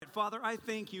Father, I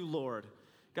thank you, Lord.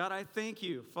 God, I thank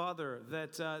you, Father,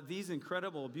 that these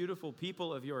incredible, beautiful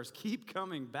people of yours keep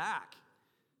coming back.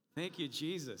 Thank you,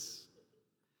 Jesus.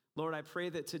 Lord, I pray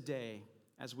that today,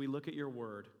 as we look at your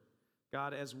word,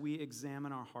 God, as we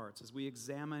examine our hearts, as we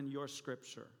examine your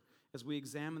scripture, as we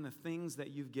examine the things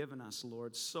that you've given us,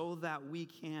 Lord, so that we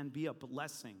can be a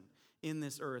blessing in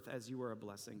this earth as you are a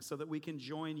blessing, so that we can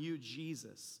join you,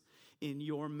 Jesus, in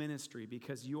your ministry,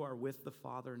 because you are with the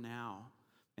Father now,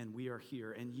 and we are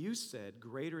here. And you said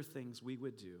greater things we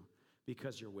would do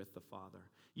because you're with the Father.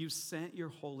 You sent your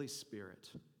Holy Spirit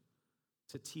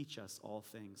to teach us all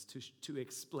things, to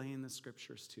explain the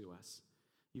scriptures to us.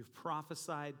 You've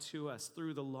prophesied to us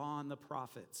through the law and the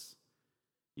prophets.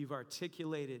 You've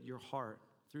articulated your heart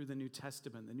through the New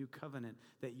Testament, the new covenant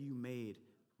that you made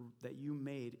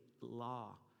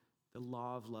law, the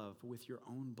law of love with your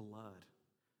own blood.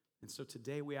 And so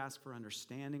today we ask for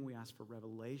understanding, we ask for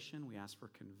revelation, we ask for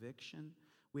conviction,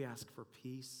 we ask for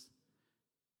peace.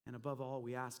 And above all,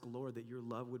 we ask, Lord, that your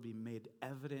love would be made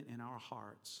evident in our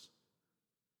hearts.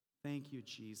 Thank you,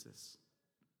 Jesus.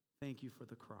 Thank you for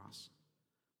the cross.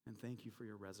 And thank you for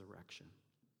your resurrection.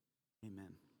 Amen.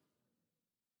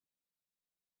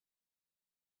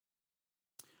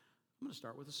 I'm going to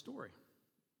start with a story.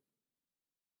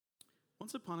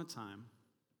 Once upon a time,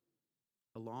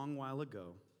 a long while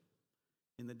ago,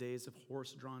 in the days of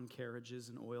horse-drawn carriages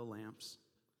and oil lamps,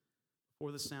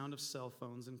 before the sound of cell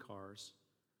phones and cars,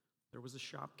 there was a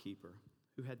shopkeeper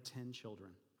who had 10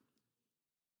 children.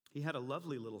 He had a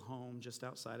lovely little home just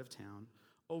outside of town,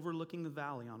 overlooking the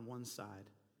valley on one side,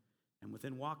 and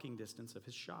within walking distance of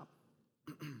his shop.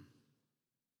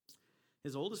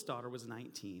 His oldest daughter was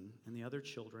 19, and the other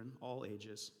children, all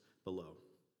ages, below.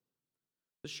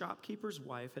 The shopkeeper's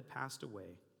wife had passed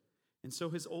away, and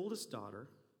so his oldest daughter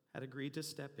had agreed to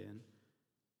step in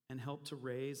and help to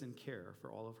raise and care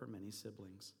for all of her many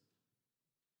siblings.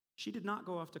 She did not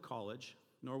go off to college,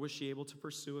 nor was she able to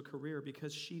pursue a career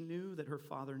because she knew that her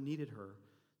father needed her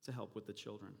to help with the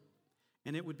children.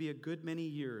 And it would be a good many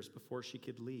years before she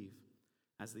could leave,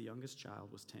 as the youngest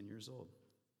child was 10 years old.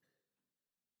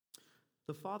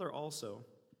 The father also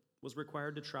was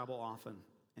required to travel often,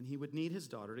 and he would need his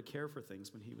daughter to care for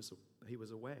things when he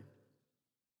was away.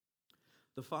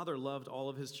 The father loved all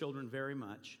of his children very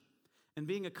much, and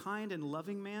being a kind and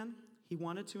loving man, he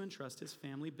wanted to entrust his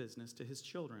family business to his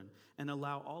children and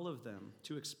allow all of them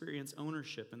to experience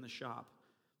ownership in the shop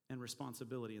and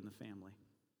responsibility in the family.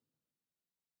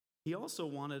 He also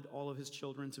wanted all of his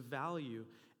children to value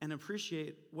and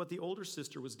appreciate what the older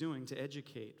sister was doing to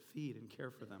educate, feed, and care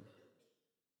for them.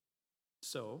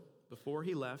 So, before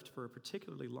he left for a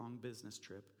particularly long business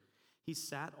trip, he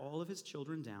sat all of his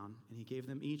children down and he gave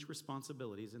them each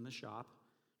responsibilities in the shop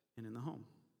and in the home.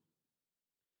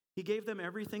 He gave them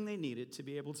everything they needed to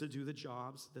be able to do the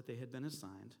jobs that they had been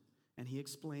assigned, and he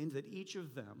explained that each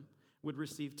of them would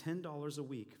receive $10 a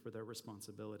week for their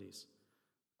responsibilities.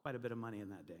 Quite a bit of money in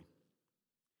that day.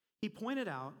 He pointed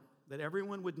out that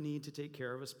everyone would need to take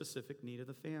care of a specific need of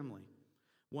the family.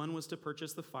 One was to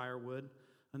purchase the firewood,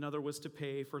 another was to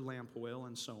pay for lamp oil,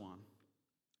 and so on.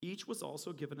 Each was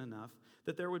also given enough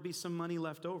that there would be some money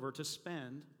left over to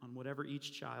spend on whatever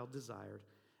each child desired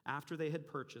after they had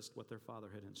purchased what their father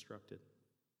had instructed.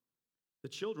 The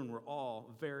children were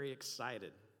all very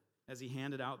excited as he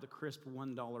handed out the crisp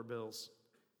 $1 bills,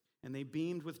 and they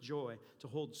beamed with joy to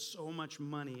hold so much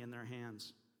money in their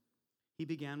hands. He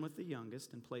began with the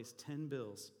youngest and placed 10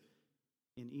 bills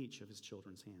in each of his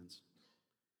children's hands.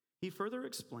 He further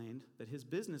explained that his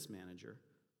business manager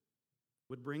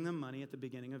would bring them money at the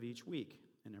beginning of each week,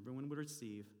 and everyone would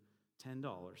receive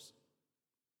 $10.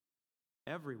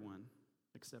 Everyone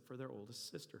except for their oldest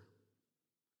sister.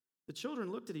 The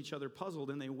children looked at each other puzzled,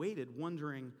 and they waited,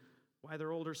 wondering why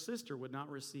their older sister would not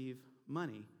receive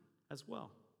money as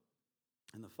well.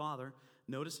 And the father,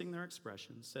 noticing their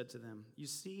expression, said to them, "You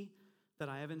see that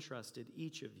I have entrusted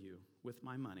each of you with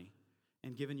my money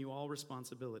and given you all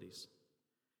responsibilities.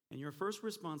 And your first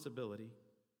responsibility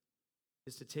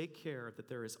is to take care that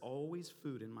there is always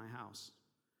food in my house.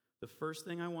 The first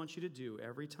thing I want you to do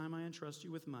every time I entrust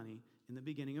you with money in the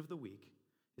beginning of the week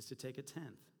is to take a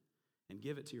tenth and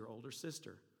give it to your older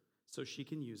sister so she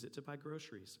can use it to buy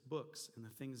groceries, books, and the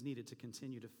things needed to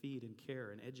continue to feed and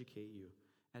care and educate you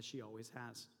as she always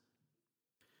has.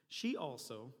 She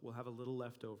also will have a little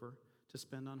left over to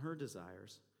spend on her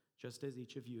desires, just as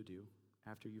each of you do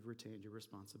after you've retained your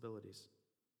responsibilities."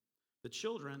 The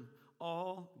children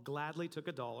all gladly took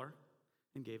 $1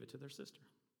 and gave it to their sister.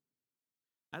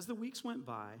 As the weeks went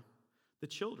by, the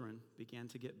children began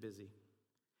to get busy.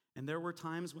 And there were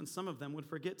times when some of them would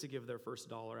forget to give their first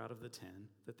 $1 out of the 10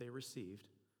 that they received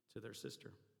to their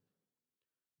sister.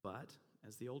 But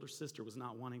as the older sister was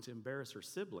not wanting to embarrass her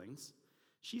siblings,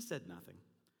 she said nothing.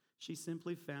 She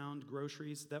simply found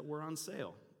groceries that were on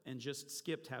sale and just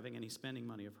skipped having any spending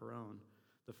money of her own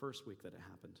the first week that it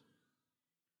happened.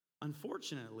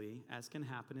 Unfortunately, as can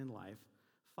happen in life,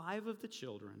 5 of the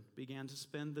children began to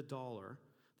spend the dollar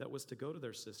that was to go to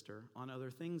their sister on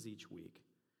other things each week.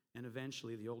 And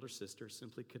eventually, the older sister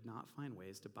simply could not find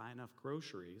ways to buy enough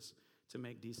groceries to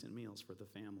make decent meals for the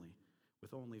family,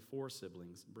 with only 4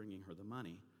 siblings bringing her the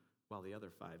money, while the other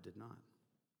 5 did not.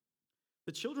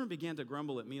 The children began to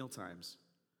grumble at mealtimes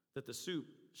that the soup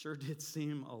sure did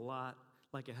seem a lot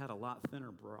like it had a lot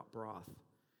thinner broth.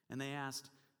 And they asked,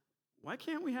 "Why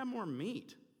can't we have more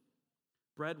meat?"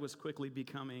 Bread was quickly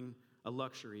becoming a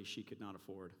luxury she could not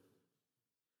afford.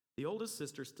 The oldest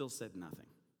sister still said nothing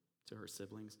to her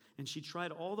siblings, and she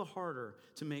tried all the harder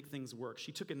to make things work.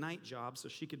 She took a night job so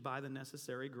she could buy the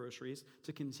necessary groceries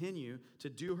to continue to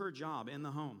do her job in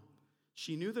the home.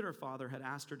 She knew that her father had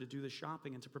asked her to do the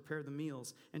shopping and to prepare the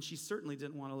meals, and she certainly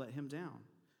didn't want to let him down.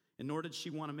 And nor did she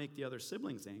want to make the other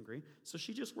siblings angry, so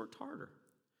she just worked harder.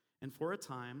 And for a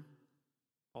time,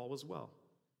 all was well.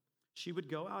 She would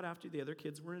go out after the other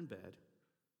kids were in bed,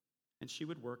 and she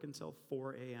would work until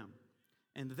 4 a.m.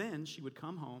 And then she would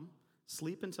come home,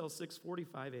 sleep until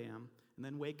 6:45 a.m., and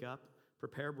then wake up,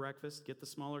 prepare breakfast, get the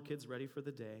smaller kids ready for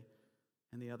the day,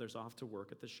 and the others off to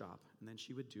work at the shop. And then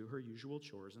she would do her usual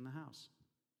chores in the house.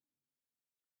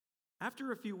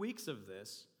 After a few weeks of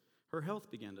this, her health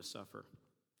began to suffer.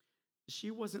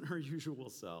 She wasn't her usual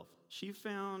self. She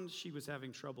found she was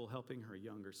having trouble helping her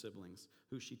younger siblings,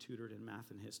 who she tutored in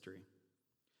math and history.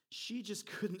 She just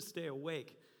couldn't stay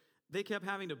awake. They kept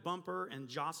having to bump her and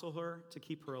jostle her to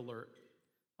keep her alert.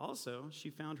 Also, she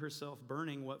found herself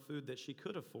burning what food that she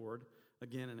could afford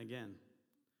again and again.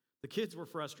 The kids were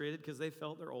frustrated because they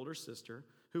felt their older sister,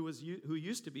 who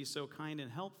used to be so kind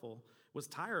and helpful, was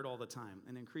tired all the time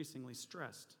and increasingly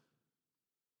stressed.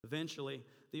 Eventually,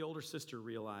 the older sister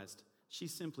realized she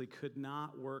simply could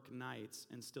not work nights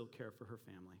and still care for her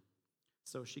family.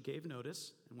 So she gave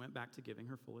notice and went back to giving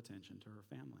her full attention to her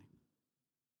family.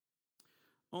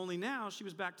 Only now she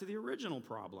was back to the original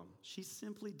problem. She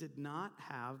simply did not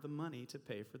have the money to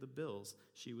pay for the bills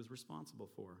she was responsible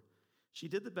for. She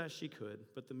did the best she could,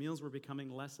 but the meals were becoming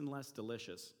less and less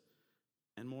delicious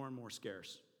and more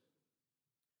scarce.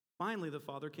 Finally, the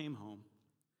father came home.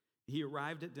 He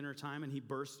arrived at dinner time and he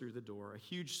burst through the door, a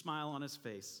huge smile on his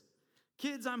face.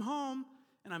 "Kids, I'm home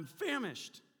and I'm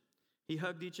famished." He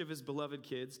hugged each of his beloved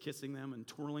kids, kissing them and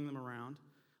twirling them around.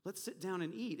 "Let's sit down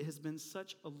and eat. It has been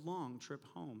such a long trip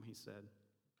home," he said.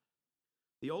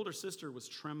 The older sister was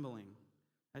trembling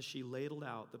as she ladled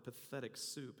out the pathetic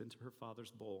soup into her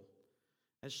father's bowl.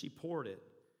 As she poured it,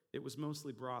 it was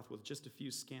mostly broth with just a few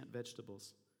scant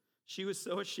vegetables. She was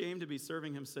so ashamed to be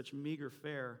serving him such meager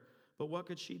fare, but what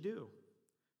could she do?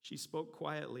 She spoke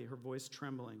quietly, her voice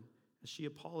trembling, as she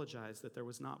apologized that there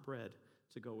was not bread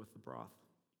to go with the broth.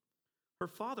 Her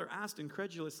father asked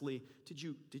incredulously, Did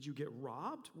you get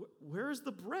robbed? Where is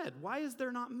the bread? Why is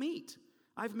there not meat?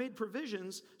 I've made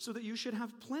provisions so that you should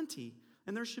have plenty,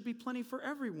 and there should be plenty for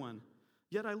everyone.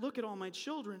 Yet I look at all my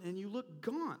children, and you look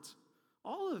gaunt.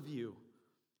 All of you.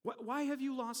 Why have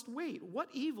you lost weight?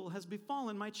 What evil has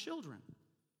befallen my children?"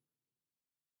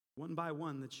 One by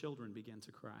one, the children began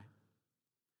to cry.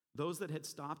 Those that had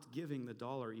stopped giving the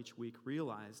dollar each week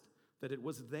realized that it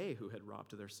was they who had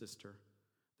robbed their sister,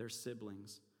 their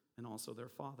siblings, and also their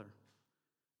father.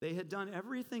 They had done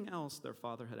everything else their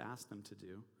father had asked them to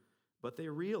do, but they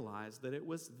realized that it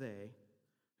was they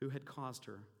who had caused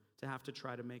her to have to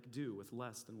try to make do with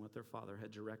less than what their father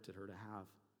had directed her to have.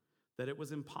 That it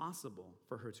was impossible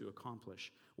for her to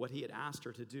accomplish what he had asked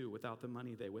her to do without the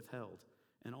money they withheld.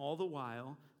 And all the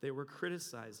while, they were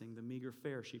criticizing the meager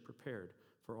fare she prepared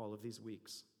for all of these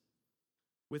weeks.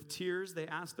 With tears, they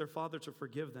asked their father to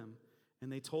forgive them,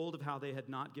 and they told of how they had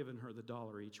not given her the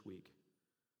dollar each week.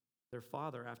 Their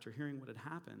father, after hearing what had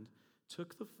happened,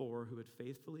 took the 4 who had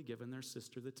faithfully given their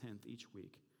sister the 10th each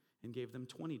week and gave them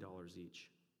 $20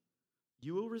 each.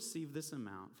 "You will receive this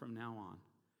amount from now on,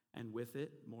 and with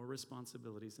it, more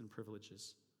responsibilities and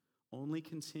privileges. Only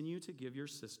continue to give your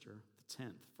sister the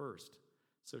 10th first,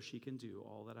 so she can do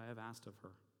all that I have asked of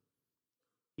her."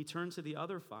 He turned to the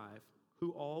other 5,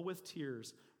 who all with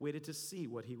tears waited to see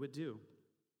what he would do.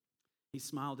 He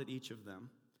smiled at each of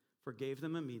them, forgave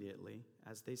them immediately,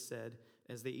 as they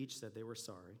each said they were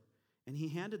sorry, and he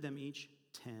handed them each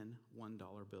 10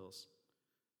 $1 bills.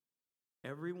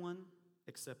 Everyone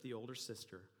except the older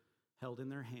sister held in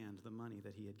their hand the money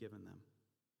that he had given them.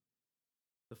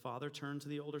 The father turned to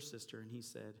the older sister and he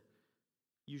said,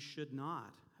 "You should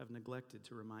not have neglected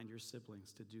to remind your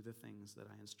siblings to do the things that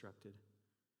I instructed.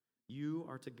 You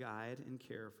are to guide and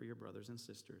care for your brothers and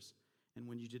sisters. And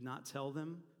when you did not tell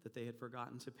them that they had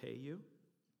forgotten to pay you,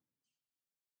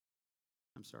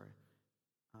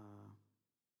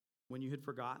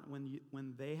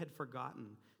 when they had forgotten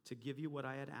to give you what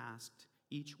I had asked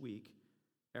each week,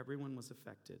 everyone was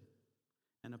affected,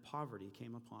 and a poverty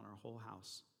came upon our whole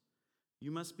house. You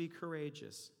must be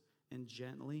courageous and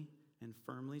gently and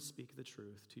firmly speak the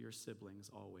truth to your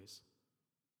siblings always.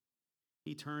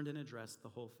 He turned and addressed the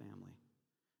whole family.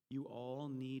 You all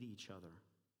need each other.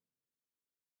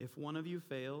 If one of you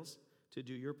fails to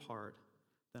do your part,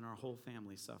 then our whole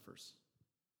family suffers.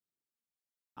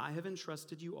 I have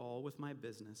entrusted you all with my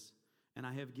business, and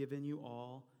I have given you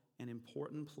all an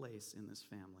important place in this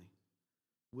family.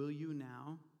 Will you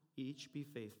now each be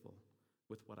faithful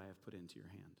with what I have put into your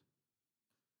hand?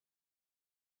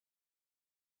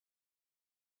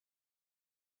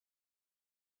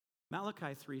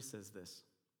 Malachi 3 says this,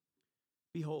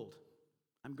 Behold,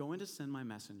 I'm going to send my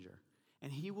messenger,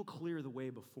 and he will clear the way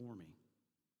before me.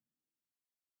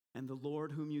 And the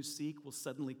Lord whom you seek will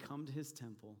suddenly come to his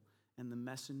temple, and the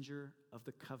messenger of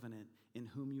the covenant in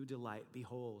whom you delight,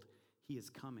 behold, he is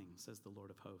coming, says the Lord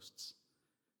of hosts.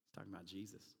 He's talking about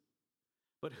Jesus.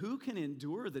 But who can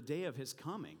endure the day of his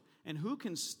coming? And who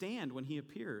can stand when he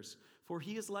appears? For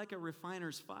he is like a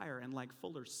refiner's fire and like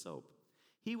fuller's soap.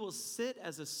 He will sit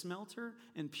as a smelter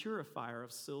and purifier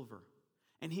of silver.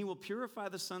 And he will purify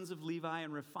the sons of Levi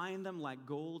and refine them like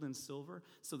gold and silver,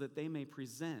 so that they may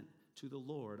present to the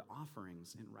Lord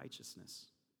offerings in righteousness.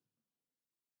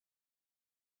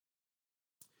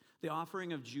 The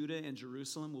offering of Judah and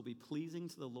Jerusalem will be pleasing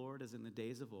to the Lord as in the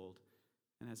days of old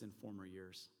and as in former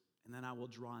years. And then I will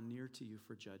draw near to you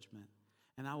for judgment.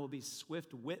 And I will be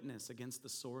swift witness against the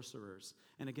sorcerers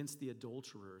and against the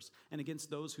adulterers and against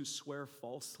those who swear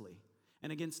falsely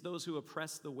and against those who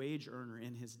oppress the wage earner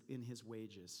in his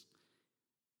wages,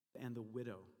 and the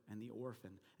widow and the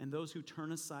orphan, and those who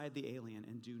turn aside the alien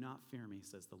and do not fear me,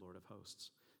 says the Lord of hosts.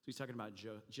 So he's talking about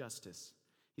justice.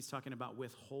 He's talking about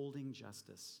withholding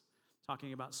justice,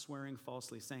 talking about swearing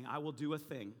falsely, saying, I will do a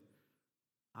thing,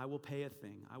 I will pay a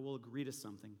thing, I will agree to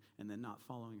something, and then not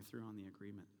following through on the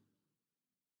agreement.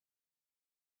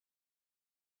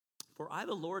 For I,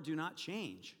 the Lord, do not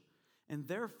change. And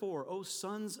therefore, O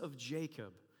sons of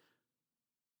Jacob,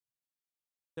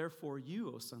 therefore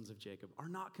you, O sons of Jacob, are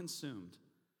not consumed.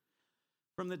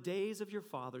 From the days of your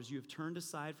fathers, you have turned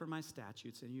aside from my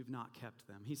statutes, and you have not kept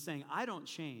them. He's saying, I don't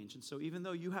change. And so even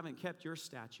though you haven't kept your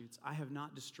statutes, I have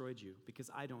not destroyed you, because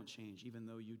I don't change, even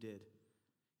though you did.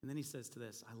 And then he says to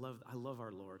this, I love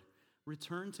our Lord.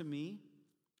 Return to me,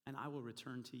 and I will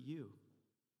return to you,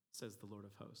 says the Lord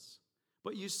of hosts.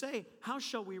 But you say, how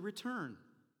shall we return?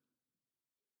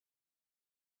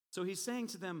 So he's saying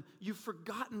to them, you've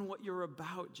forgotten what you're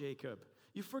about, Jacob.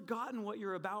 You've forgotten what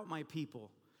you're about, my people.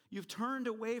 You've turned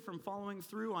away from following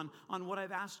through on what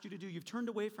I've asked you to do. You've turned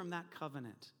away from that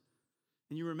covenant.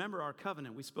 And you remember our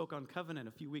covenant. We spoke on covenant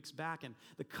a few weeks back, and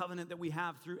the covenant that we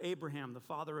have through Abraham, the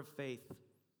father of faith.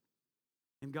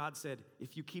 And God said,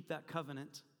 if you keep that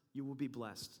covenant, you will be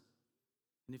blessed.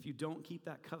 And if you don't keep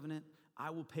that covenant,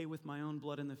 I will pay with my own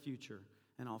blood in the future,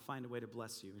 and I'll find a way to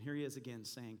bless you. And here he is again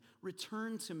saying,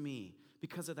 return to me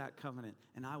because of that covenant,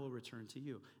 and I will return to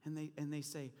you. And they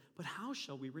say, but how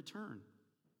shall we return?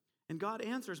 And God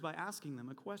answers by asking them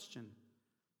a question.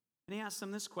 And he asks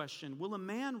them this question, will a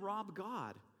man rob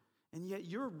God? And yet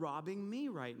you're robbing me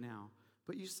right now.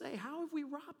 But you say, how have we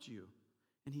robbed you?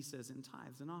 And he says, in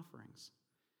tithes and offerings.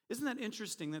 Isn't that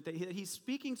interesting that he's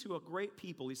speaking to a great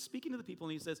people? He's speaking to the people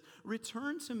and he says,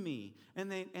 return to me.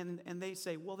 And they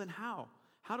say, well, then how?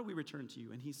 How do we return to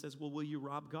you? And he says, well, will you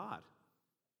rob God?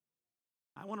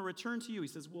 I want to return to you. He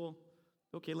says, well,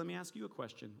 okay, let me ask you a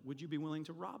question. Would you be willing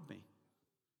to rob me?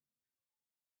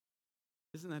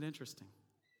 Isn't that interesting?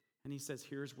 And he says,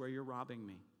 here's where you're robbing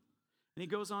me. And he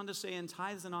goes on to say, in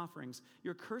tithes and offerings,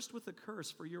 you're cursed with a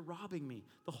curse, for you're robbing me,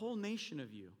 the whole nation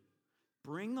of you.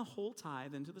 Bring the whole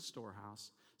tithe into the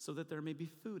storehouse, so that there may be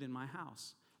food in my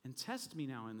house. And test me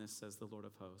now in this, says the Lord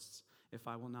of hosts, if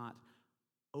I will not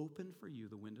open for you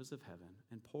the windows of heaven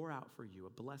and pour out for you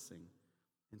a blessing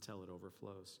until it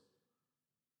overflows.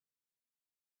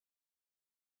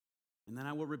 And then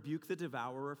I will rebuke the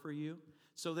devourer for you,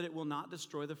 so that it will not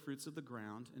destroy the fruits of the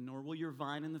ground, and nor will your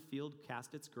vine in the field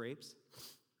cast its grapes.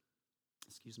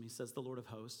 Says the Lord of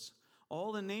hosts.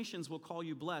 All the nations will call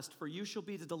you blessed, for you shall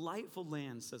be the delightful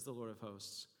land, says the Lord of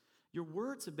hosts. Your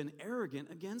words have been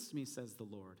arrogant against me, says the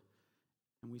Lord.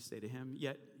 And we say to him,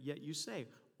 yet you say,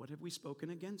 what have we spoken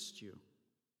against you?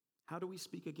 How do we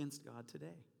speak against God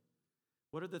today?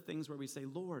 What are the things where we say,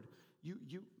 Lord, you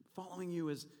following you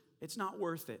it's not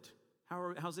worth it.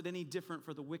 How's it any different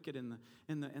for the wicked and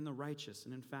the righteous?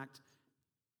 And in fact,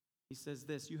 he says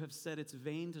this, you have said it's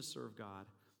vain to serve God.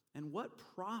 And what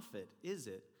profit is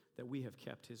it that we have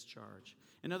kept his charge?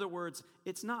 In other words,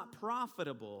 it's not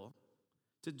profitable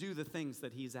to do the things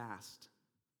that he's asked.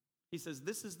 He says,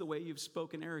 this is the way you've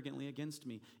spoken arrogantly against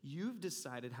me. You've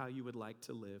decided how you would like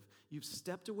to live. You've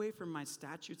stepped away from my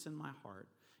statutes and my heart.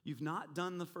 You've not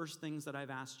done the first things that I've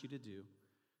asked you to do.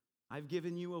 I've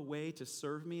given you a way to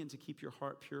serve me and to keep your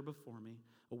heart pure before me,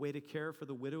 a way to care for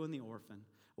the widow and the orphan,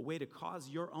 a way to cause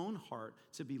your own heart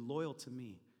to be loyal to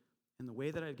me. And the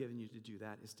way that I've given you to do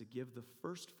that is to give the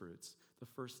first fruits, the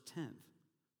first tenth,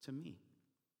 to me.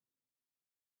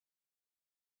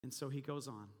 And so he goes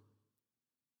on.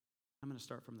 I'm going to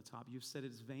start from the top. You've said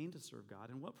it is vain to serve God,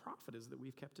 and what profit is that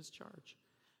we've kept his charge?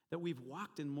 That we've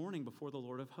walked in mourning before the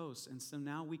Lord of hosts, and so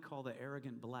now we call the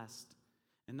arrogant blessed.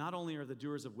 And not only are the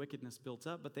doers of wickedness built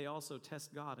up, but they also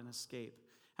test God and escape.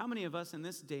 How many of us in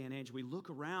this day and age, we look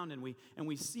around and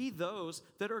we see those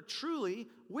that are truly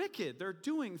wicked? They're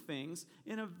doing things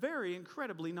in a very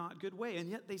incredibly not good way,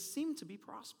 and yet they seem to be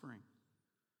prospering.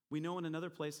 We know in another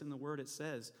place in the Word it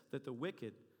says that the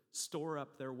wicked store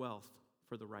up their wealth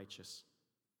for the righteous.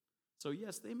 So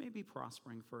yes, they may be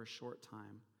prospering for a short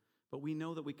time, but we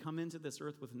know that we come into this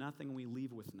earth with nothing and we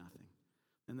leave with nothing.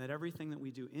 And that everything that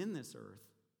we do in this earth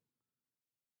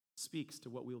speaks to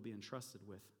what we'll be entrusted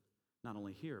with, not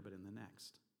only here, but in the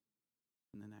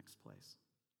next place.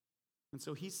 And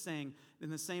so he's saying, in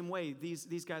the same way,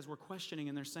 these guys were questioning,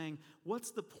 and they're saying,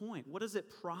 what's the point? What does it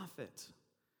profit?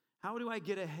 How do I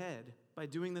get ahead by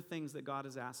doing the things that God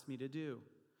has asked me to do?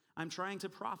 I'm trying to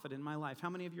profit in my life. How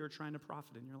many of you are trying to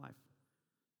profit in your life?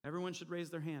 Everyone should raise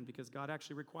their hand because God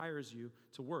actually requires you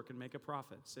to work and make a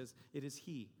profit. It says, it is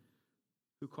he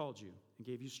who called you and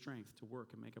gave you strength to work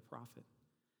and make a profit.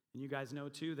 And you guys know,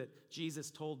 too, that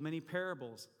Jesus told many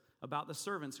parables about the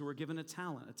servants who were given a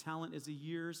talent. A talent is a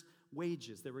year's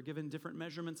wages. They were given different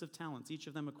measurements of talents, each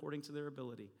of them according to their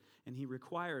ability. And he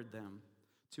required them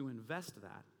to invest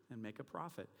that and make a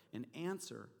profit and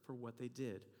answer for what they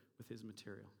did with his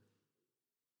material.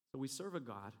 So we serve a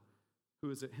God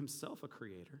who is himself a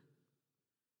creator,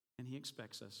 and he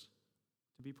expects us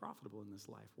to be profitable in this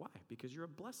life. Why? Because you're a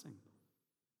blessing.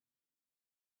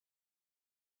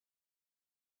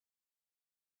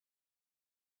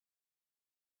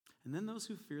 And then those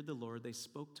who feared the Lord, they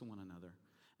spoke to one another.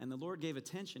 And the Lord gave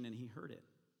attention, and he heard it.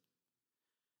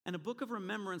 And a book of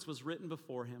remembrance was written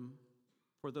before him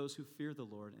for those who fear the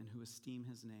Lord and who esteem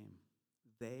his name.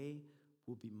 They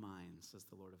will be mine, says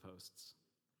the Lord of hosts.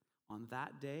 On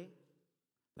that day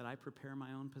that I prepare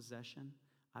my own possession,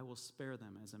 I will spare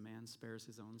them as a man spares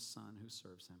his own son who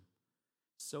serves him.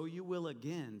 So you will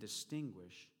again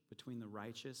distinguish between the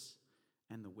righteous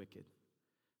and the wicked,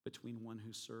 between one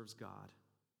who serves God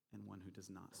and one who does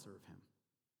not serve him.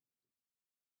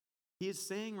 He is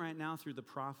saying right now through the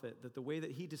prophet that the way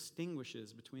that he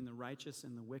distinguishes between the righteous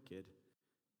and the wicked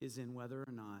is in whether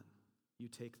or not you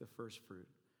take the first fruit,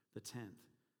 the tenth,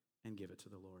 and give it to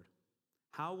the Lord.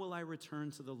 How will I return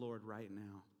to the Lord right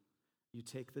now? You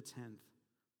take the tenth,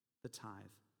 the tithe,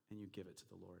 and you give it to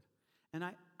the Lord. And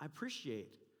I appreciate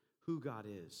who God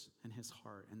is and his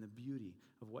heart and the beauty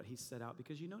of what he set out,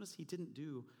 because you notice he didn't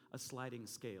do a sliding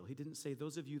scale. He didn't say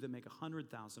those of you that make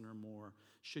 100,000 or more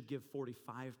should give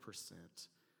 45%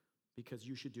 because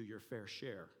you should do your fair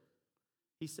share.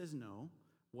 He says, no,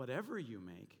 whatever you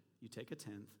make, you take a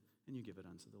tenth and you give it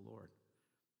unto the Lord.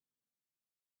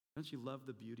 Don't you love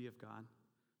the beauty of God?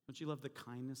 Don't you love the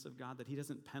kindness of God, that he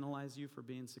doesn't penalize you for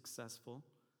being successful?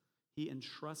 He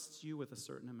entrusts you with a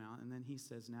certain amount, and then he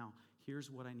says, now, here's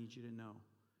what I need you to know.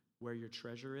 Where your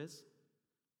treasure is,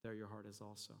 there your heart is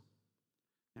also.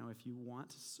 Now, if you want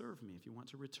to serve me, if you want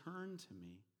to return to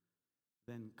me,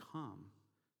 then come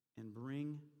and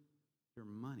bring your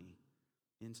money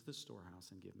into the storehouse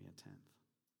and give me a tenth.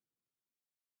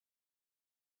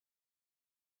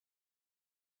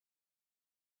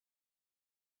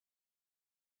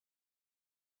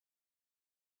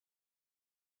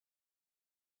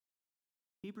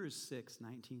 Hebrews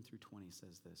 6:19 through 20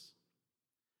 says this.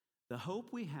 The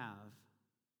hope we have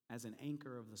as an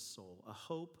anchor of the soul, a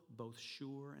hope both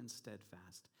sure and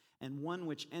steadfast, and one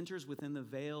which enters within the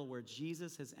veil where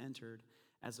Jesus has entered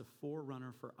as a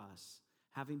forerunner for us,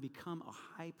 having become a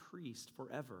high priest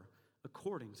forever,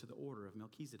 according to the order of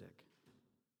Melchizedek.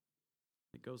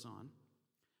 It goes on.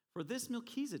 For this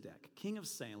Melchizedek, king of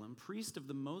Salem, priest of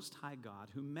the Most High God,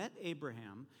 who met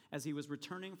Abraham as he was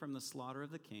returning from the slaughter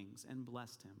of the kings and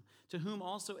blessed him, to whom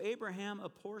also Abraham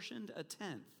apportioned a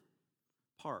tenth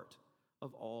part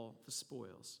of all the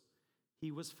spoils.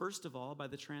 He was first of all, by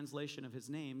the translation of his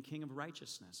name, King of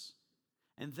Righteousness,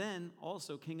 and then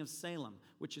also King of Salem,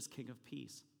 which is King of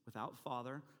Peace, without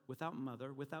father, without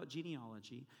mother, without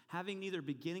genealogy, having neither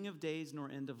beginning of days nor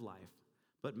end of life,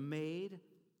 but made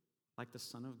like the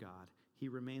Son of God. He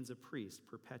remains a priest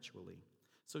perpetually.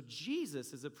 So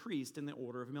Jesus is a priest in the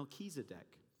order of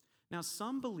Melchizedek. Now,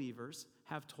 some believers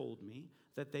have told me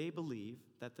that they believe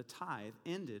that the tithe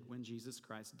ended when Jesus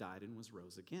Christ died and was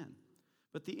rose again.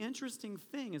 But the interesting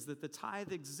thing is that the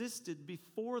tithe existed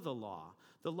before the law.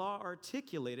 The law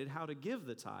articulated how to give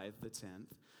the tithe, the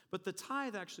tenth, but the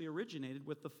tithe actually originated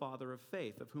with the father of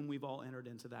faith, of whom we've all entered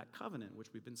into that covenant,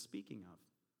 which we've been speaking of.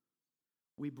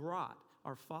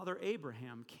 Our father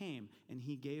Abraham came, and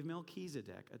he gave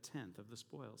Melchizedek a tenth of the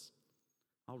spoils.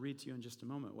 I'll read to you in just a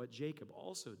moment what Jacob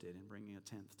also did in bringing a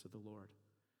tenth to the Lord.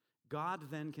 God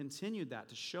then continued that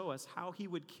to show us how he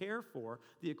would care for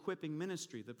the equipping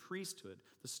ministry, the priesthood,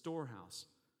 the storehouse,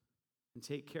 and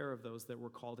take care of those that were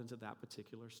called into that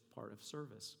particular part of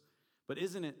service. But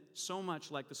isn't it so much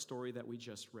like the story that we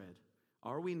just read?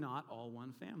 Are we not all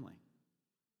one family?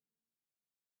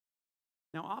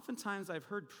 Now, oftentimes I've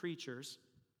heard preachers,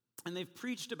 and they've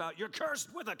preached about, you're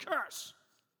cursed with a curse.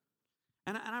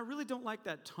 And I really don't like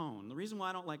that tone. The reason why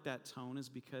I don't like that tone is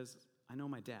because I know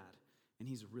my dad, and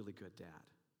he's a really good dad.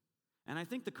 And I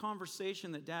think the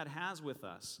conversation that Dad has with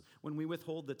us when we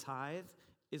withhold the tithe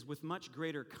is with much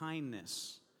greater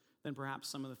kindness than perhaps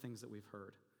some of the things that we've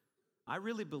heard. I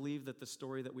really believe that the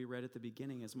story that we read at the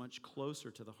beginning is much closer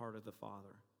to the heart of the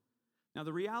Father. Now,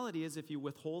 the reality is if you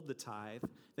withhold the tithe,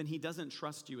 then he doesn't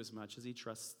trust you as much as he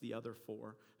trusts the other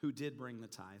four who did bring the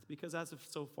tithe, because as of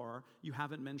so far, you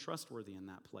haven't been trustworthy in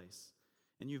that place,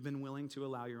 and you've been willing to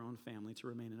allow your own family to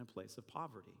remain in a place of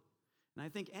poverty. And I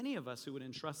think any of us who would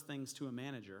entrust things to a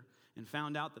manager and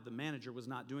found out that the manager was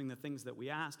not doing the things that we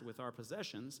asked with our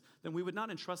possessions, then we would not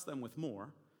entrust them with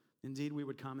more. Indeed, we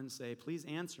would come and say, please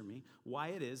answer me why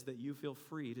it is that you feel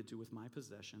free to do with my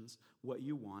possessions what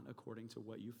you want according to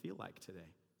what you feel like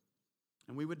today.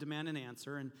 And we would demand an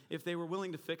answer, and if they were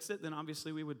willing to fix it, then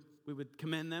obviously we would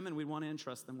commend them and we'd want to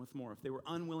entrust them with more. If they were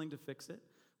unwilling to fix it,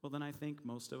 well, then I think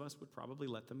most of us would probably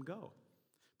let them go.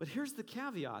 But here's the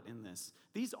caveat in this.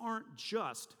 These aren't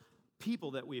just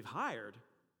people that we've hired.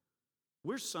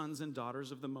 We're sons and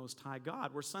daughters of the Most High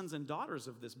God. We're sons and daughters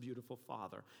of this beautiful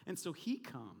Father. And so he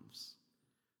comes,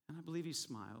 and I believe he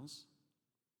smiles,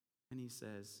 and he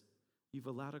says, you've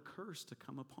allowed a curse to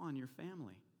come upon your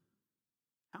family.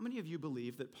 How many of you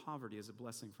believe that poverty is a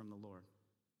blessing from the Lord?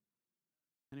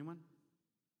 Anyone?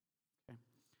 Okay.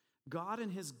 God in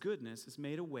his goodness has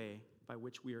made a way by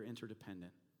which we are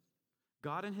interdependent.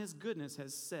 God in his goodness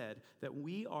has said that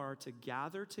we are to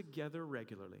gather together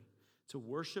regularly to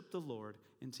worship the Lord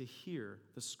and to hear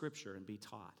the scripture and be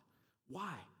taught.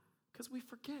 Why? Because we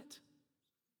forget.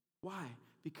 Why?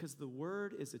 Because the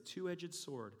word is a two-edged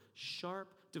sword,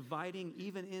 sharp, dividing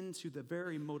even into the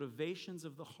very motivations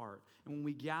of the heart. And when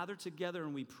we gather together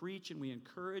and we preach and we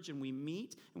encourage and we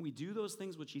meet and we do those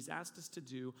things which he's asked us to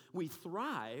do, we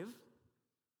thrive.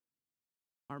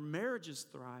 Our marriages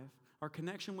thrive. Our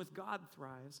connection with God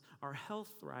thrives. Our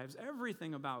health thrives.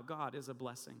 Everything about God is a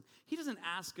blessing. He doesn't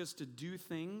ask us to do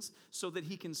things so that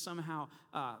he can somehow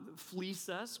fleece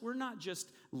us. We're not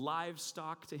just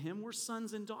livestock to him. We're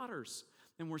sons and daughters.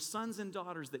 And we're sons and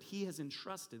daughters that he has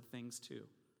entrusted things to.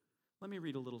 Let me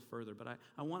read a little further, but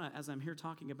I want to, as I'm here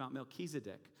talking about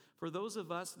Melchizedek, for those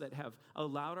of us that have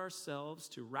allowed ourselves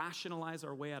to rationalize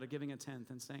our way out of giving a tenth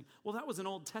and saying, well, that was an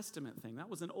Old Testament thing. That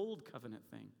was an old covenant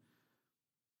thing.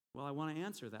 Well, I want to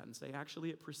answer that and say, actually,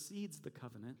 it precedes the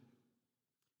covenant.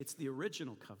 It's the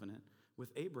original covenant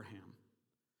with Abraham.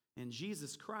 And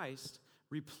Jesus Christ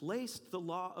replaced the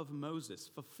law of Moses,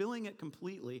 fulfilling it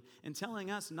completely and telling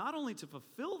us not only to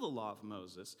fulfill the law of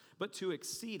Moses, but to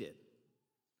exceed it.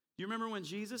 You remember when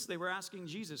they were asking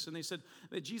Jesus, and they said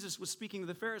that Jesus was speaking to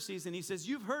the Pharisees, and he says,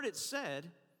 you've heard it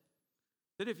said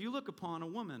that if you look upon a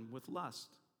woman with lust,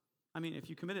 if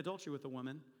you commit adultery with a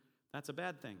woman, that's a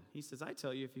bad thing. He says, I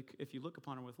tell you, if you look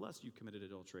upon her with lust, you committed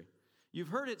adultery. You've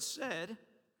heard it said,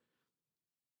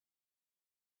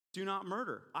 do not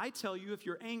murder. I tell you, if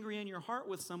you're angry in your heart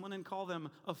with someone and call them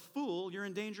a fool, you're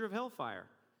in danger of hellfire.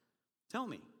 Tell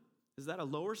me, is that a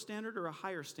lower standard or a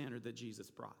higher standard that Jesus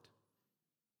brought?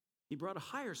 He brought a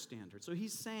higher standard. So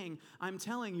he's saying, I'm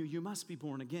telling you, you must be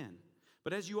born again.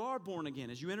 But as you are born again,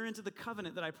 as you enter into the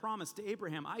covenant that I promised to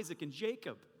Abraham, Isaac, and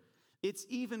Jacob, it's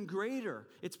even greater.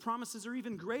 Its promises are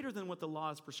even greater than what the law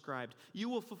has prescribed. You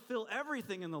will fulfill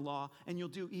everything in the law, and you'll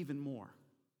do even more.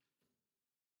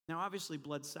 Now, obviously,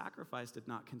 blood sacrifice did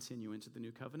not continue into the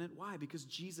new covenant. Why? Because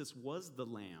Jesus was the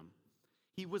lamb.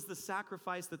 He was the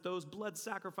sacrifice that those blood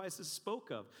sacrifices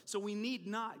spoke of. So we need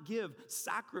not give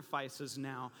sacrifices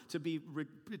now to be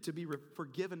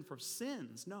forgiven for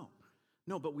sins. No,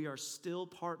 but we are still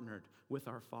partnered with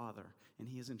our Father, and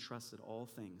He has entrusted all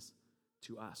things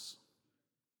to us.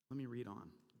 Let me read on.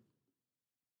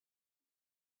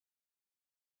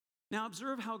 Now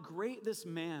observe how great this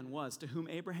man was, to whom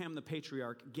Abraham the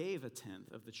patriarch gave a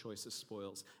tenth of the choicest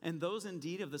spoils. And those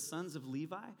indeed of the sons of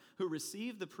Levi who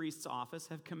receive the priest's office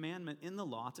have commandment in the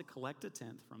law to collect a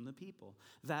tenth from the people,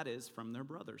 that is, from their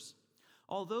brothers.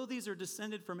 Although these are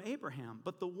descended from Abraham,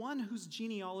 but the one whose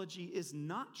genealogy is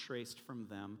not traced from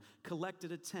them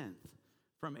collected a tenth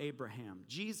from Abraham.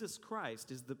 Jesus Christ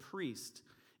is the priest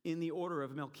in the order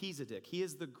of Melchizedek. He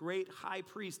is the great high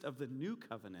priest of the new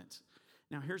covenant.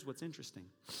 Now, here's what's interesting.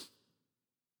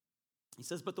 He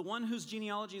says, but the one whose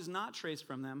genealogy is not traced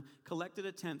from them collected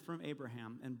a tenth from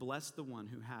Abraham and blessed the one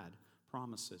who had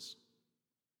promises.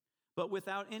 But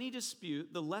without any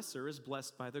dispute, the lesser is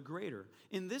blessed by the greater.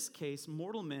 In this case,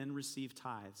 mortal men receive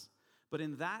tithes. But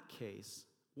in that case,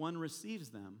 one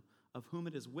receives them of whom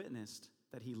it is witnessed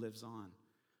that he lives on.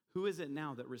 Who is it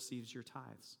now that receives your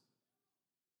tithes?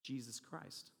 Jesus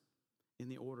Christ, in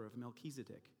the order of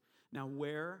Melchizedek. Now,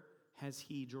 where has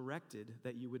he directed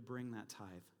that you would bring that tithe?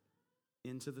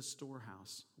 Into the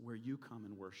storehouse where you come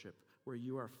and worship, where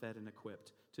you are fed and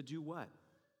equipped. To do what?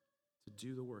 To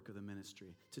do the work of the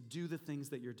ministry, to do the things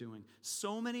that you're doing.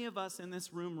 So many of us in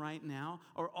this room right now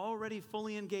are already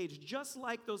fully engaged, just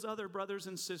like those other brothers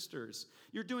and sisters.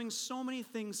 You're doing so many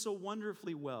things so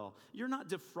wonderfully well. You're not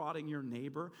defrauding your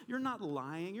neighbor. You're not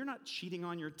lying. You're not cheating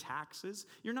on your taxes.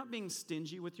 You're not being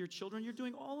stingy with your children. You're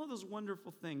doing all of those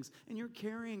wonderful things, and you're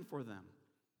caring for them.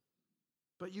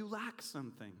 But you lack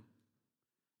something.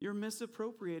 You're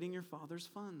misappropriating your Father's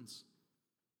funds.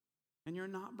 And you're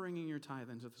not bringing your tithe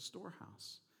into the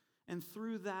storehouse. And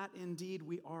through that, indeed,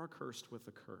 we are cursed with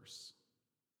a curse.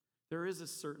 There is a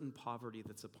certain poverty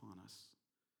that's upon us.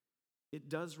 It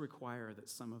does require that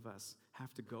some of us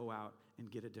have to go out and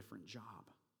get a different job.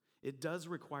 It does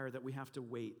require that we have to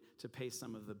wait to pay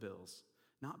some of the bills.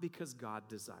 Not because God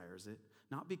desires it,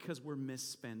 not because we're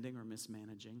misspending or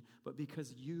mismanaging, but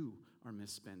because you are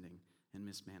misspending and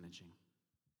mismanaging.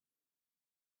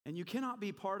 And you cannot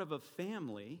be part of a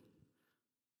family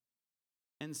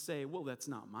and say, well, that's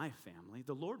not my family.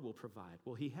 The Lord will provide.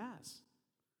 Well, He has.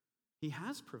 He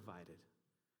has provided.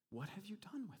 What have you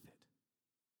done with it?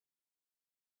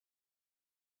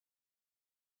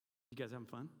 You guys having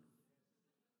fun?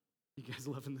 You guys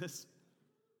loving this?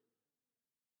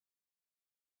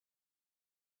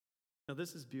 Now,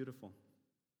 this is beautiful.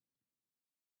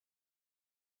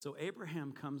 So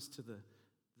Abraham comes to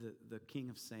the king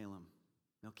of Salem,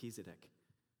 Melchizedek.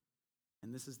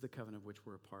 And this is the covenant of which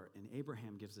we're a part. And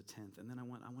Abraham gives a tenth. And then I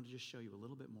want to just show you a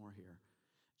little bit more here.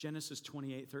 Genesis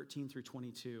 28:13 through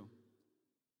 22.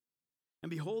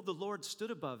 And behold, the Lord stood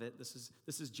above it. This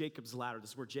is Jacob's ladder. This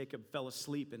is where Jacob fell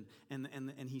asleep.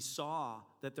 And he saw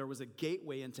that there was a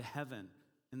gateway into heaven.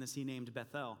 And this he named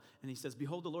Bethel. And he says,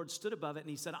 behold, the Lord stood above it. And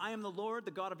he said, I am the Lord,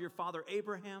 the God of your father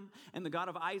Abraham, and the God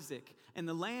of Isaac, and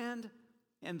the land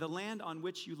on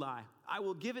which you lie. I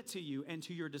will give it to you and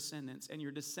to your descendants, and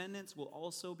your descendants will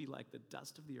also be like the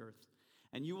dust of the earth.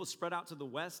 And you will spread out to the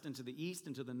west and to the east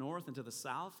and to the north and to the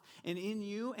south. And in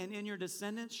you and in your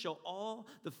descendants shall all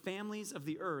the families of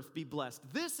the earth be blessed.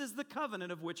 This is the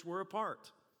covenant of which we're a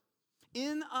part.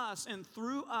 In us and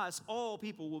through us, all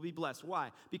people will be blessed.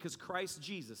 Why? Because Christ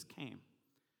Jesus came.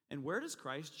 And where does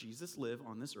Christ Jesus live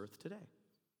on this earth today?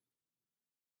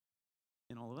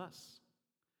 In all of us.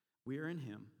 We are in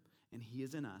Him, and He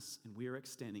is in us, and we are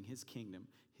extending His kingdom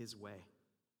His way.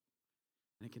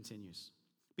 And it continues.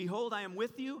 Behold, I am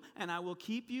with you, and I will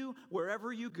keep you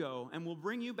wherever you go, and will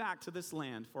bring you back to this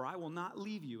land, for I will not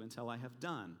leave you until I have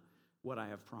done what I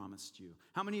have promised you.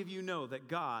 How many of you know that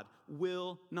God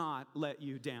will not let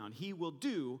you down? He will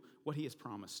do what He has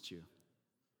promised you.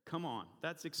 Come on,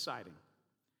 that's exciting.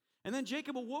 And then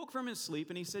Jacob awoke from his sleep,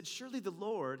 and he said, surely the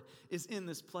Lord is in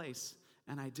this place,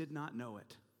 and I did not know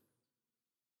it.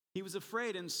 He was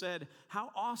afraid and said,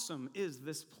 how awesome is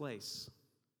this place?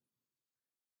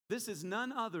 This is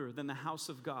none other than the house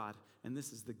of God, and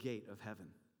this is the gate of heaven.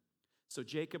 So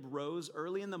Jacob rose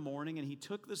early in the morning, and he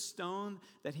took the stone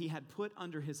that he had put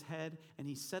under his head, and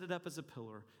he set it up as a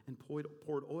pillar and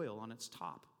poured oil on its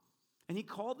top. And he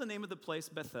called the name of the place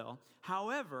Bethel.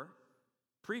 However,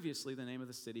 previously the name of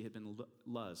the city had been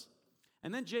Luz.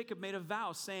 And then Jacob made a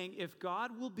vow, saying, if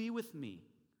God will be with me,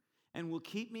 and will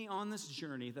keep me on this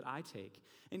journey that I take,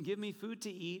 and give me food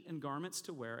to eat and garments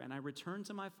to wear, and I return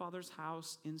to my father's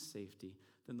house in safety,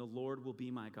 then the Lord will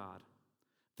be my God.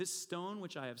 This stone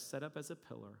which I have set up as a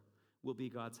pillar will be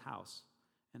God's house,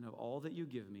 and of all that you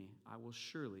give me, I will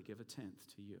surely give a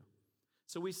tenth to you.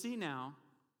 So we see now,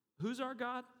 who's our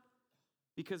God?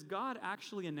 Because God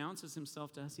actually announces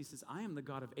himself to us. He says, I am the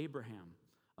God of Abraham,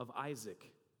 of Isaac,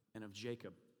 and of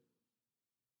Jacob.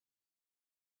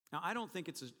 Now,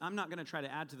 I'm not going to try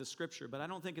to add to the scripture, but I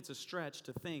don't think it's a stretch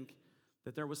to think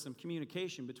that there was some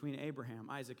communication between Abraham,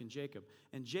 Isaac, and Jacob.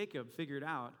 And Jacob figured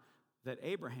out that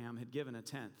Abraham had given a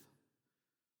tenth.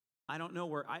 I don't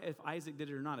know if Isaac did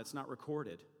it or not. It's not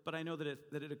recorded. But I know that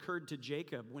it occurred to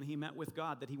Jacob when he met with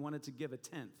God that he wanted to give a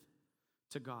tenth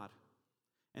to God.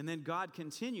 And then God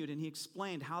continued and he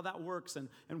explained how that works and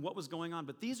what was going on.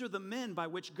 But these are the men by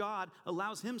which God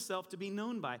allows himself to be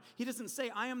known by. He doesn't say,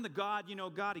 I am the God,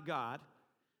 Goddy God.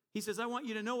 He says, I want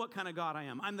you to know what kind of God I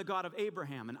am. I'm the God of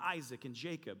Abraham and Isaac and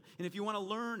Jacob. And if you want to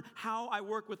learn how I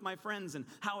work with my friends and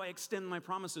how I extend my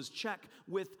promises, check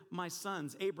with my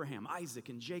sons, Abraham, Isaac,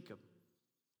 and Jacob.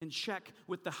 And check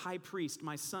with the high priest,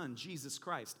 my son, Jesus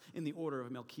Christ, in the order of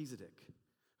Melchizedek,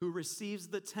 who receives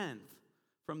the tenth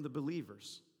from the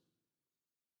believers.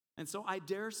 And so I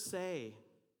dare say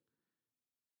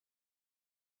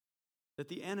that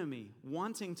the enemy,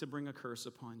 wanting to bring a curse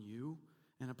upon you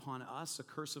and upon us, a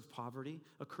curse of poverty,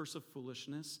 a curse of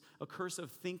foolishness, a curse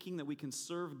of thinking that we can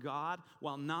serve God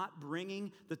while not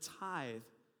bringing the tithe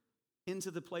into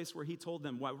the place where he told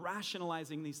them, while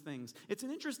rationalizing these things. It's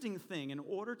an interesting thing. In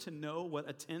order to know what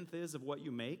a tenth is of what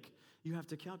you make, you have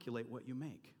to calculate what you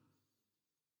make.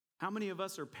 How many of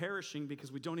us are perishing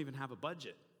because we don't even have a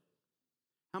budget?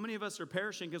 How many of us are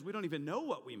perishing because we don't even know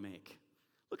what we make?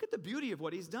 Look at the beauty of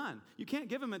what he's done. You can't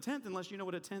give him a tenth unless you know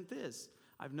what a tenth is.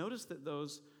 I've noticed that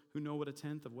those who know what a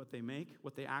tenth of what they make,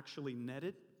 what they actually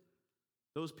netted,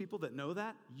 those people that know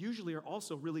that usually are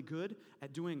also really good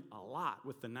at doing a lot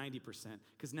with the 90%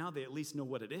 because now they at least know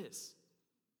what it is.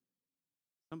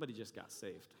 Somebody just got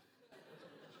saved.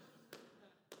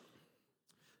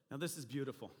 Now this is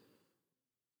beautiful.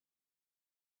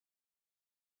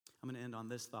 I'm going to end on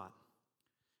this thought.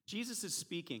 Jesus is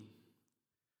speaking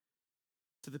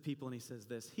to the people and he says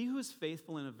this, he who is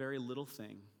faithful in a very little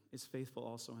thing is faithful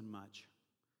also in much.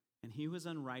 And he who is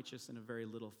unrighteous in a very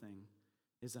little thing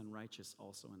is unrighteous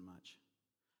also in much.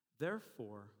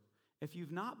 Therefore, if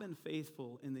you've not been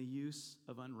faithful in the use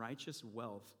of unrighteous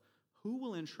wealth, who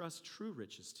will entrust true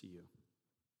riches to you?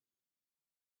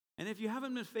 And if you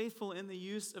haven't been faithful in the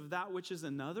use of that which is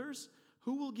another's,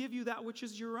 who will give you that which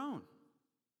is your own?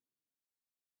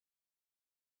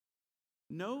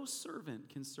 No servant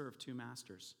can serve two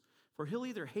masters, for he'll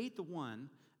either hate the one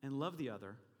and love the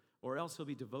other, or else he'll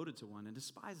be devoted to one and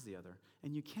despise the other.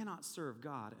 And you cannot serve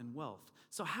God and wealth.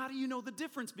 So how do you know the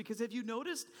difference? Because have you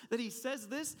noticed that he says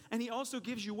this and he also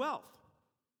gives you wealth?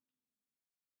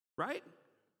 Right?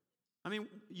 I mean,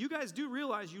 you guys do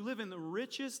realize you live in the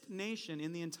richest nation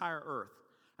in the entire earth.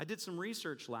 I did some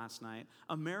research last night.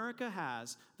 America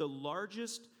has the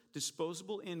largest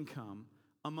disposable income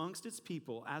amongst its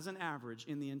people as an average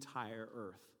in the entire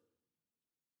earth.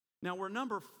 Now, we're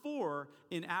number 4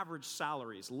 in average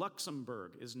salaries.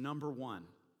 Luxembourg is number 1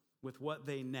 with what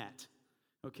they net,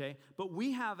 okay? But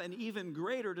we have an even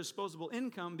greater disposable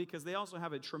income because they also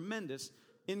have a tremendous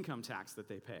income tax that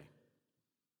they pay.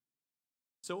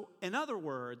 So, in other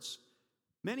words,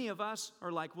 many of us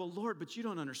are like, well, Lord, but you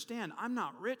don't understand. I'm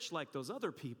not rich like those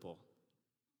other people.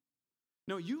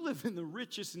 No, you live in the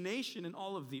richest nation in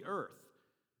all of the earth.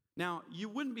 Now, you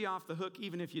wouldn't be off the hook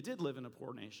even if you did live in a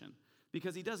poor nation,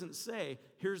 because he doesn't say,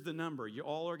 here's the number. You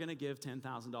all are going to give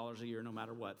 $10,000 a year no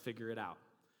matter what. Figure it out.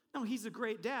 No, he's a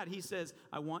great dad. He says,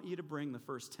 I want you to bring the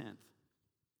first tenth.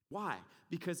 Why?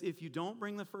 Because if you don't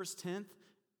bring the first tenth,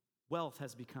 wealth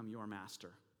has become your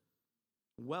master.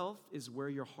 Wealth is where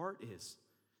your heart is.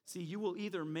 See, you will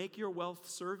either make your wealth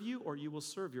serve you or you will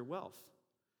serve your wealth.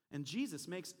 And Jesus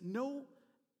makes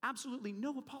absolutely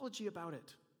no apology about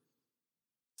it.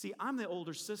 See, I'm the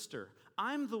older sister.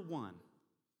 I'm the one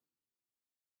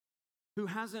who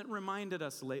hasn't reminded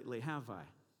us lately, have I?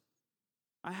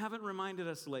 I haven't reminded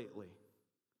us lately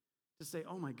to say,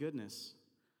 oh my goodness,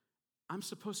 I'm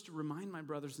supposed to remind my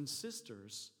brothers and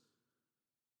sisters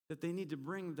that they need to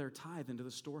bring their tithe into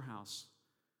the storehouse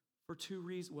for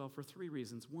 3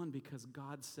 reasons. One, because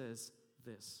God says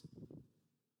this.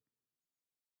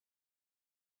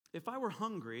 If I were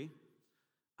hungry,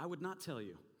 I would not tell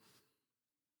you.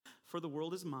 For the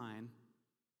world is mine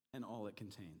and all it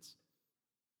contains.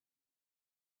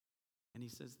 And he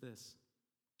says this,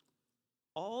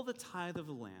 all the tithe of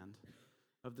the land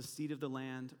of the seed of the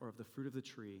land or of the fruit of the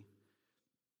tree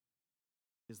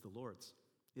is the Lord's.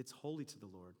 It's holy to the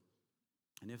Lord.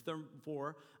 And if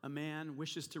therefore a man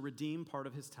wishes to redeem part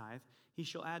of his tithe, he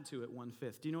shall add to it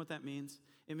 1/5. Do you know what that means?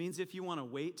 It means if you want to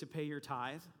wait to pay your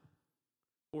tithe,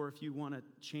 or if you want to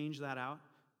change that out,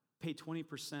 pay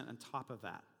 20% on top of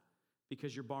that,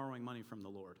 because you're borrowing money from the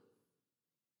Lord.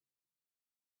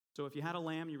 So if you had a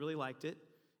lamb, you really liked it,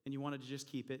 and you wanted to just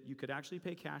keep it, you could actually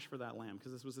pay cash for that lamb,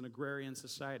 because this was an agrarian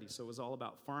society, so it was all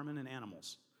about farming and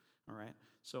animals, all right?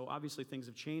 So obviously things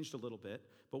have changed a little bit,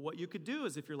 but what you could do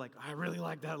is if you're like, I really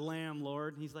like that lamb,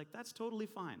 Lord, and he's like, that's totally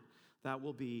fine. That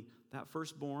will be that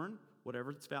firstborn,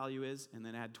 whatever its value is, and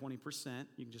then add 20%.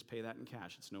 You can just pay that in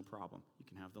cash. It's no problem. You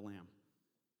can have the lamb.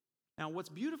 Now, what's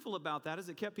beautiful about that is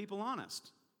it kept people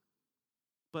honest.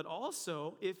 But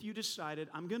also, if you decided,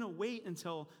 I'm going to wait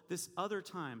until this other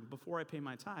time before I pay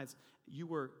my tithes, you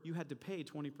had to pay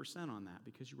 20% on that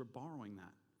because you were borrowing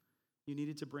that. You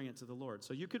needed to bring it to the Lord.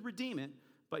 So you could redeem it,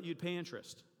 but you'd pay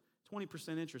interest.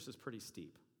 20% interest is pretty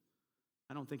steep.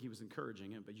 I don't think he was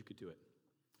encouraging it, but you could do it.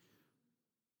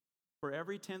 For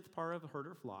every 10th part of a herd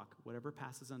or flock, whatever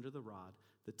passes under the rod,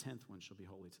 the 10th one shall be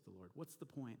holy to the Lord. What's the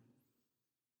point?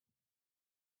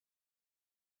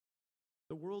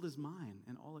 The world is mine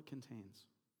and all it contains.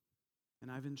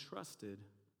 And I've entrusted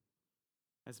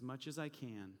as much as I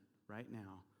can right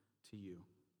now to you.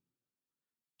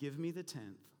 Give me the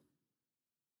 10th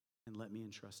and let me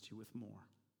entrust you with more.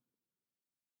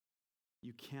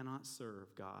 You cannot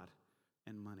serve God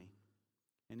and money.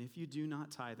 And if you do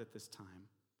not tithe at this time,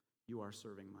 you are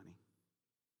serving money.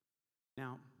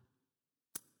 Now,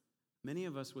 many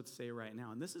of us would say right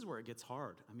now, and this is where it gets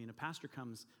hard. I mean, a pastor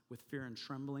comes with fear and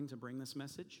trembling to bring this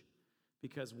message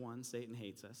because, one, Satan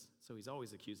hates us, so he's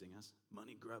always accusing us.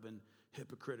 Money-grubbing,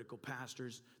 hypocritical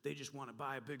pastors, they just want to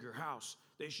buy a bigger house.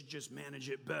 They should just manage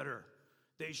it better.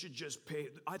 They should just pay.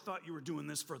 I thought you were doing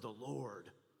this for the Lord.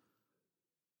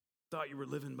 Thought you were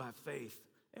living by faith.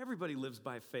 Everybody lives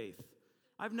by faith.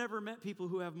 I've never met people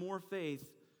who have more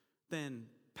faith than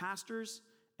pastors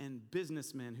and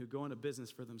businessmen who go into business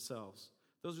for themselves.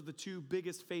 Those are the two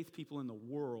biggest faith people in the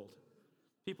world.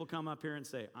 People come up here and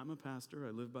say, I'm a pastor,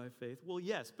 I live by faith. Well,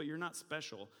 yes, but you're not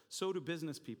special. So do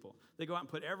business people. They go out and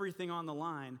put everything on the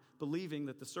line, believing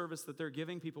that the service that they're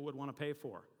giving people would want to pay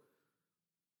for.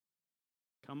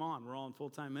 Come on, we're all in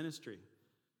full-time ministry.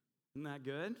 Isn't that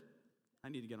good? I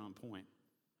need to get on point.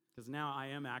 Because now I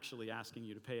am actually asking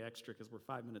you to pay extra because we're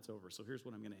 5 minutes over. So here's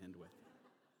what I'm going to end with.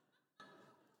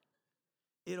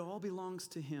 It all belongs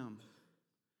to him.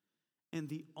 And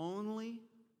the only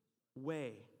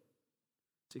way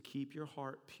to keep your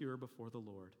heart pure before the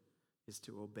Lord is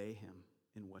to obey him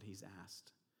in what he's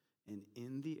asked. And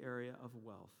in the area of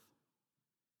wealth,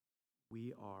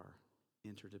 we are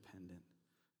interdependent.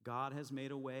 God has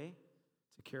made a way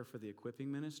to care for the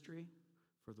equipping ministry,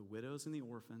 for the widows and the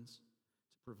orphans,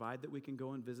 to provide that we can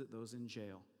go and visit those in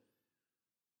jail.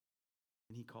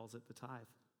 And he calls it the tithe.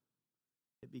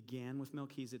 It began with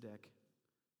Melchizedek.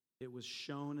 It was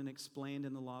shown and explained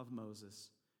in the law of Moses,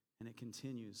 and it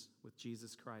continues with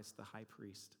Jesus Christ, the high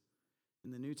priest.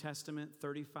 In the New Testament,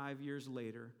 35 years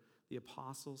later, the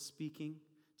apostle speaking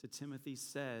to Timothy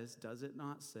says, does it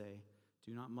not say,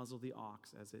 do not muzzle the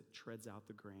ox as it treads out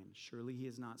the grain. Surely he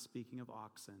is not speaking of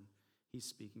oxen, he's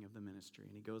speaking of the ministry.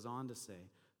 And he goes on to say,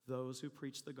 those who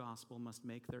preach the gospel must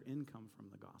make their income from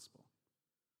the gospel.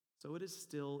 So it is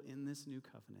still in this new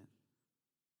covenant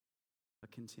a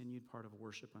continued part of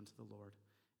worship unto the Lord.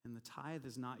 And the tithe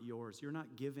is not yours. You're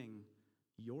not giving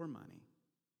your money.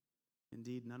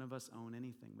 Indeed, none of us own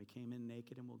anything. We came in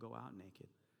naked and we'll go out naked.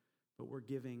 But we're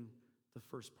giving the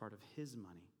first part of his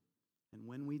money. And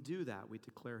when we do that, we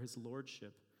declare his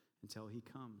lordship until he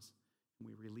comes and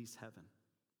we release heaven.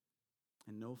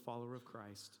 And no follower of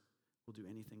Christ will do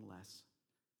anything less.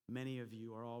 Many of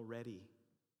you are already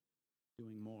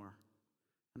doing more.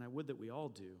 And I would that we all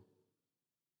do,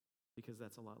 because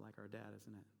that's a lot like our dad,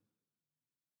 isn't it?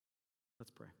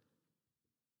 Let's pray.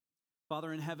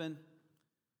 Father in heaven,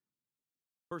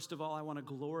 first of all, I want to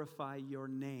glorify your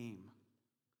name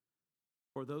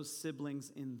for those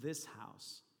siblings in this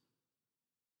house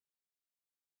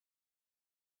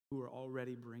who are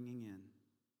already bringing in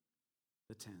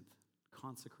the 10th,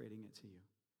 consecrating it to you.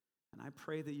 And I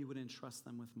pray that you would entrust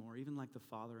them with more, even like the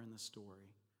father in the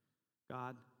story.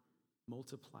 God,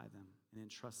 multiply them and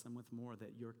entrust them with more,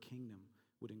 that your kingdom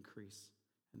would increase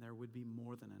and there would be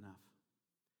more than enough.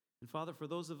 And Father, for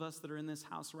those of us that are in this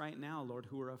house right now, Lord,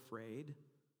 who are afraid,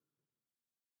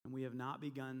 and we have not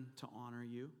begun to honor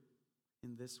you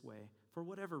in this way, for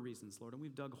whatever reasons, Lord, and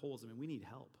we've dug holes, we need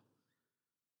help.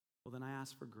 Well, then I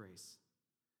ask for grace,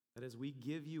 that as we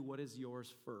give you what is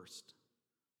yours first,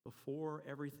 before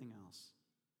everything else,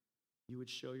 you would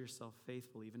show yourself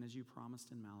faithful, even as you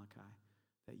promised in Malachi,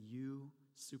 that you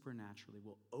supernaturally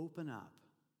will open up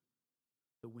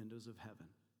the windows of heaven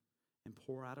and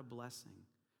pour out a blessing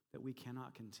that we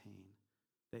cannot contain,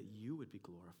 that you would be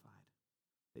glorified,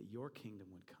 that your kingdom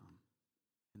would come,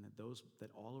 and that those that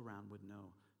all around would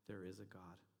know there is a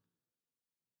God.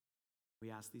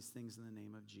 We ask these things in the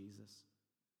name of Jesus,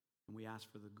 and we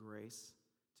ask for the grace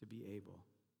to be able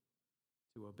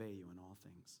to obey you in all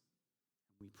things.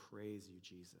 We praise you,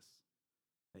 Jesus,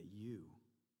 that you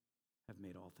have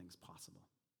made all things possible.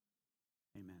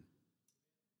 Amen.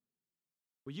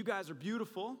 Well, you guys are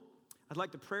beautiful. I'd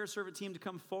like the prayer servant team to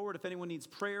come forward if anyone needs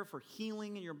prayer for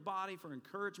healing in your body, for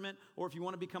encouragement, or if you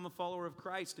want to become a follower of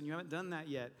Christ and you haven't done that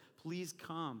yet, please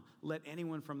come. Let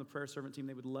anyone from the prayer servant team,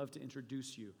 they would love to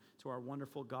introduce you to our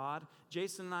wonderful God.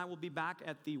 Jason and I will be back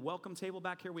at the welcome table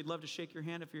back here. We'd love to shake your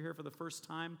hand if you're here for the first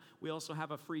time. We also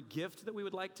have a free gift that we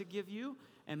would like to give you,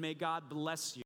 and may God bless you.